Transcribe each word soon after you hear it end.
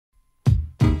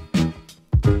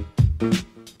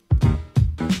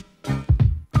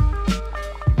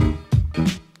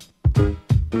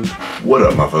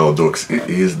fellow dorks? It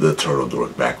is the Turtle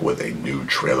Dork back with a new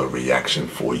trailer reaction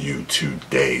for you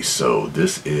today. So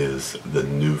this is the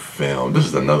new film. This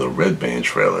is another Redband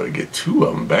trailer. Get two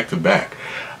of them back to back.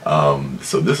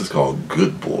 So this is called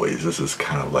Good Boys. This is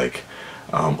kind of like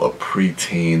a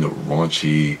preteen,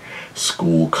 raunchy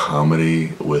school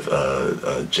comedy with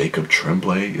Jacob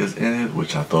Tremblay is in it,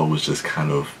 which I thought was just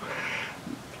kind of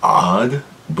odd,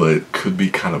 but could be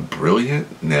kind of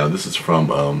brilliant. Now this is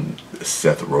from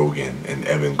Seth Rogen and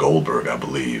Evan Goldberg, I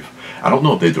believe. I don't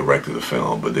know if they directed the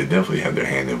film, but they definitely have their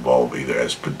hand involved either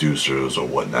as producers or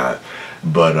whatnot.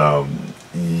 But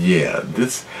yeah,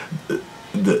 this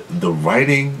the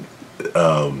writing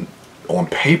on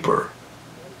paper,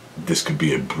 this could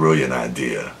be a brilliant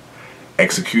idea.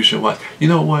 Execution wise, you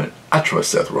know what? I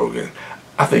trust Seth Rogen.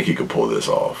 I think he could pull this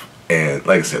off. And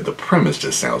like I said, the premise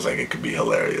just sounds like it could be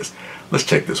hilarious. Let's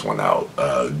check this one out.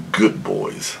 Good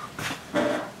Boys.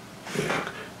 Yeah,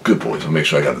 Good Boys. I'll make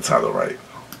sure I got the title right.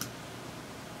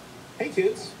 Hey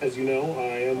kids, as you know,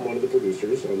 I am one of the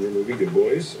producers on your movie Good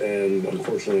Boys, and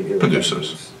unfortunately I'm here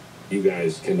Producers. You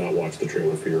guys cannot watch the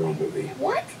trailer for your own movie.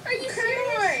 What? Are you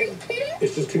serious? Are you kidding?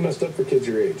 It's just too messed up for kids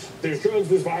your age. There's drugs,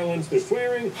 there's violence, there's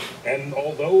swearing, and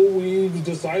although we've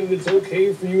decided it's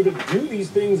okay for you to do these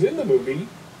things in the movie,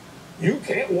 you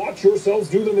can't watch yourselves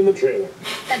do them in the trailer.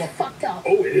 That's fucked up.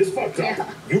 Oh, it is fucked up.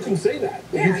 Yeah. You can say that.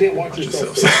 Yeah. You can't watch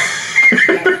yourself say that.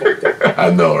 That's fucked up.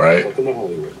 I know, right? Welcome to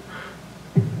Hollywood.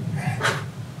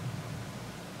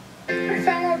 I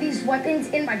found all these weapons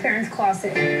in my parents'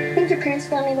 closet. I think your parents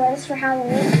got me lettuce for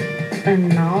Halloween.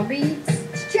 And knobbies?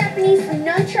 It's Japanese for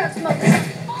nunchucks, mother.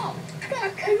 Oh,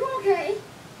 fuck, are you okay?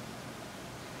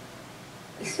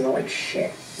 You smell like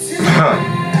shit.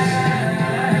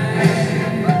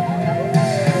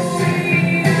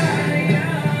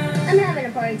 I'm having a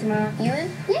party tomorrow. You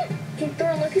in? Yeah. Can Thor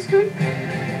and Lucas come?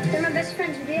 They're my best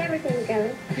friends. We do everything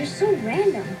together. You're so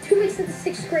random. 2 weeks into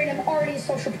 6th grade, I'm already a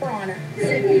social piranha.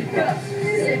 Sippy cup.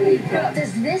 Sippy cup.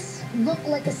 Does this look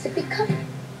like a sippy cup?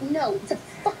 No, it's a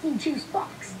fucking juice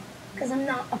box. Because I'm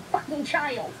not a fucking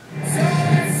child.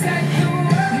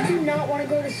 You do not want to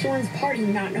go to Soren's party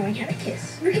not knowing how to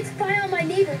kiss. We can spy on my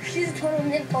neighbor. She's a total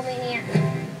nymphomaniac.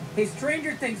 Hey,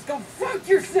 Stranger Things, go fuck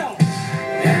yourself! I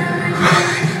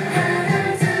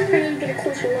need to get a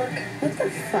closer look. What the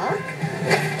fuck?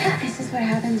 This is what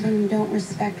happens when you don't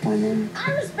respect women.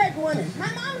 I respect women.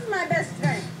 My mom's my best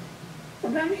friend.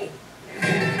 What about me?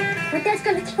 But that's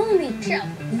gonna kill me. Chill.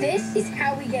 This is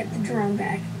how we get the drone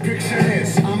back. Picture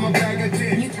this, I'm a bag of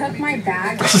dicks. You took my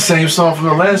bag. That's the same song from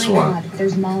the last Oh my one. God,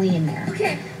 there's Molly in there.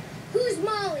 Okay, who's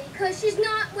Molly? Because she's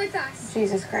not with us.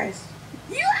 Jesus Christ.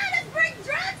 You had us bring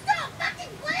drugs to a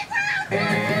fucking playground?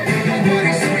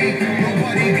 Nobody sweet,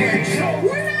 nobody gets choked.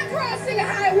 We're not crossing a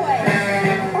highway.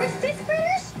 Are we 5th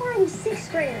graders or are we 6th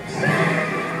graders?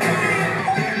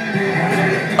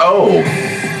 Oh.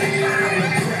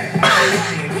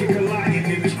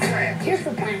 Here's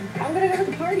the plan. I'm gonna go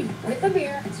to the party with a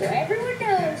beer so everyone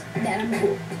knows that I'm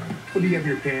cool. What do you have in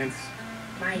your pants?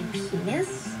 My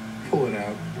penis? Pull it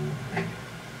out.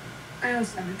 I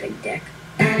also have a big dick.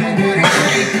 Nobody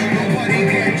sweet, nobody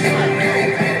gets choked.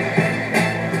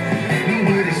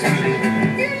 Nobody sweet.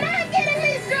 You're not getting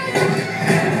me straight.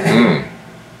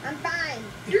 I'm fine.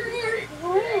 You're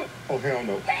what? Oh, hell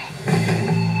no.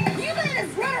 You let us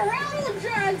run around with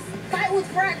drugs, fight with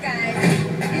frat guys,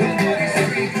 Nobody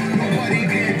sweet, nobody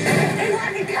gets choked. and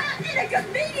like a cop in a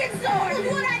convenience store. With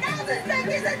what I know this thing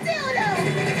is a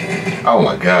dildo. Oh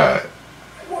my God.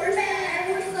 We're bad,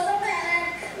 we're so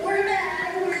bad. We're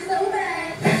bad, we're so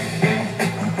bad.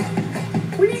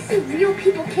 When I see real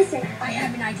people kissing, I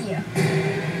have an idea.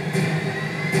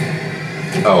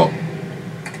 Oh.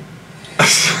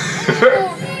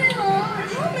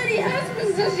 How many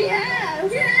husbands does she have?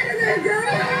 Get out of there,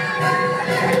 girl!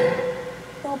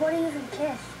 Nobody even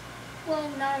kissed. Well,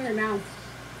 not in their mouths,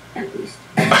 at least.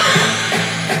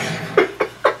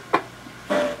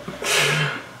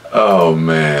 Oh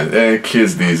man, and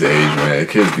kids these age, man.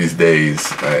 Kids these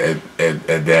days, at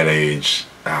that age,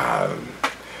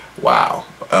 wow.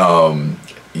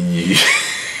 Yeah.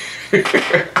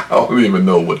 I don't even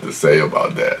know what to say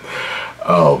about that.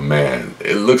 Oh man,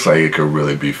 it looks like it could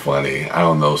really be funny. I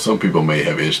don't know. Some people may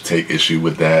have take issue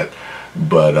with that,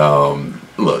 but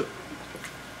look,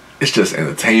 it's just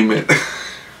entertainment.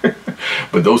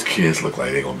 But those kids look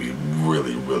like they're gonna be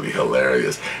really, really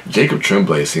hilarious. Jacob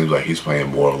Tremblay seems like he's playing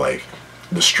more like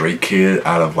the straight kid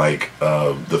out of like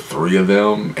the three of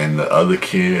them, and the other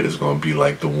kid is gonna be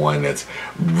like the one that's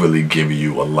really giving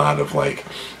you a lot of like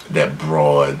that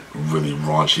broad, really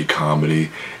raunchy comedy,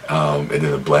 and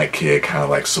then the black kid kind of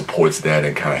like supports that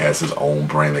and kind of has his own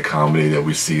brand of comedy that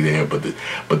we see there. But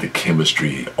the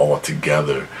chemistry all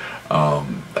together,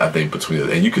 I think between it,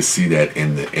 and you can see that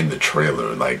in the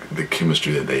trailer, like the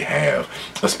chemistry that they have,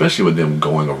 especially with them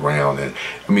going around. And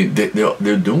I mean,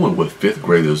 they're doing what fifth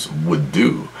graders would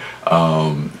do,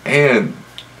 and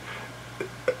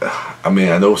I mean,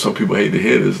 I know some people hate to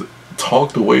hear this,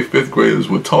 talk the way fifth graders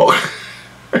would talk.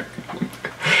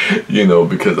 You know,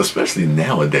 because especially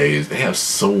nowadays they have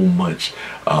so much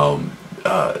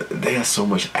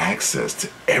access to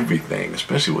everything,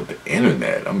 especially with the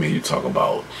internet. I mean, you talk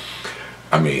about,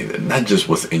 I mean, not just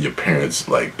what's in your parents'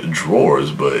 like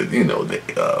drawers, but you know, the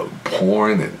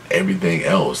porn and everything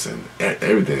else and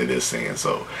everything that they're saying.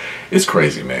 So it's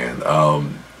crazy, man.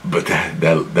 But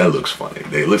that looks funny.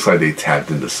 It looks like they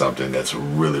tapped into something that's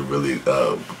really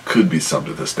could be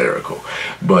something hysterical.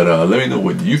 But let me know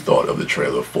what you thought of the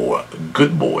trailer for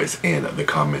Good Boys in the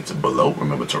comments below.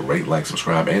 Remember to rate, like,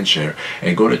 subscribe, and share.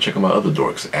 And go to check out my other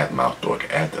dorks at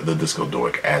MouthDork, at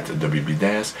TheDiscoDork, at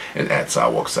WB and at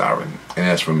Sidewalk Siren. And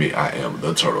as for me, I am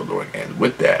the Turtle Dork. And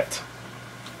with that,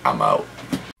 I'm out.